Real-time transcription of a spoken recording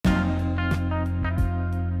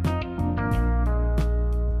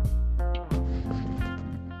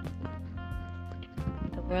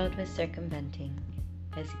world was circumventing,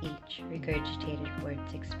 as each regurgitated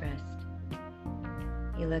words expressed.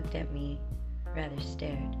 He looked at me, rather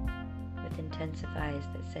stared, with intensive eyes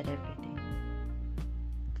that said everything.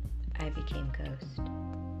 I became ghost,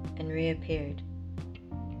 and reappeared,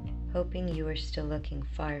 hoping you were still looking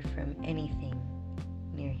far from anything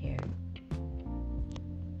near here.